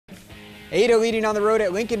Ada leading on the road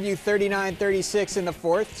at Lincolnview 39-36 in the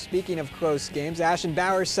fourth. Speaking of close games, Ashton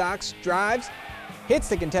Bauer Sox drives, hits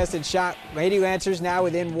the contested shot. Lady Lancers now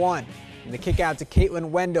within one. And the kick out to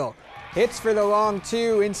Caitlin Wendell. Hits for the long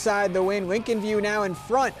two inside the win. Lincolnview now in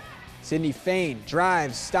front. Sydney Fain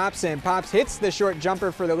drives, stops and pops, hits the short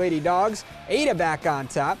jumper for the Lady Dogs. Ada back on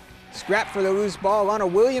top. Scrap for the loose ball. Lana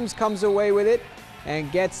Williams comes away with it and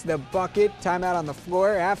gets the bucket. Timeout on the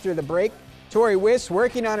floor after the break. Tori Wiss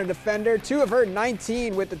working on a defender, 2 of her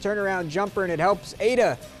 19 with the turnaround jumper, and it helps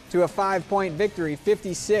Ada to a 5-point victory,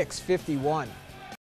 56-51.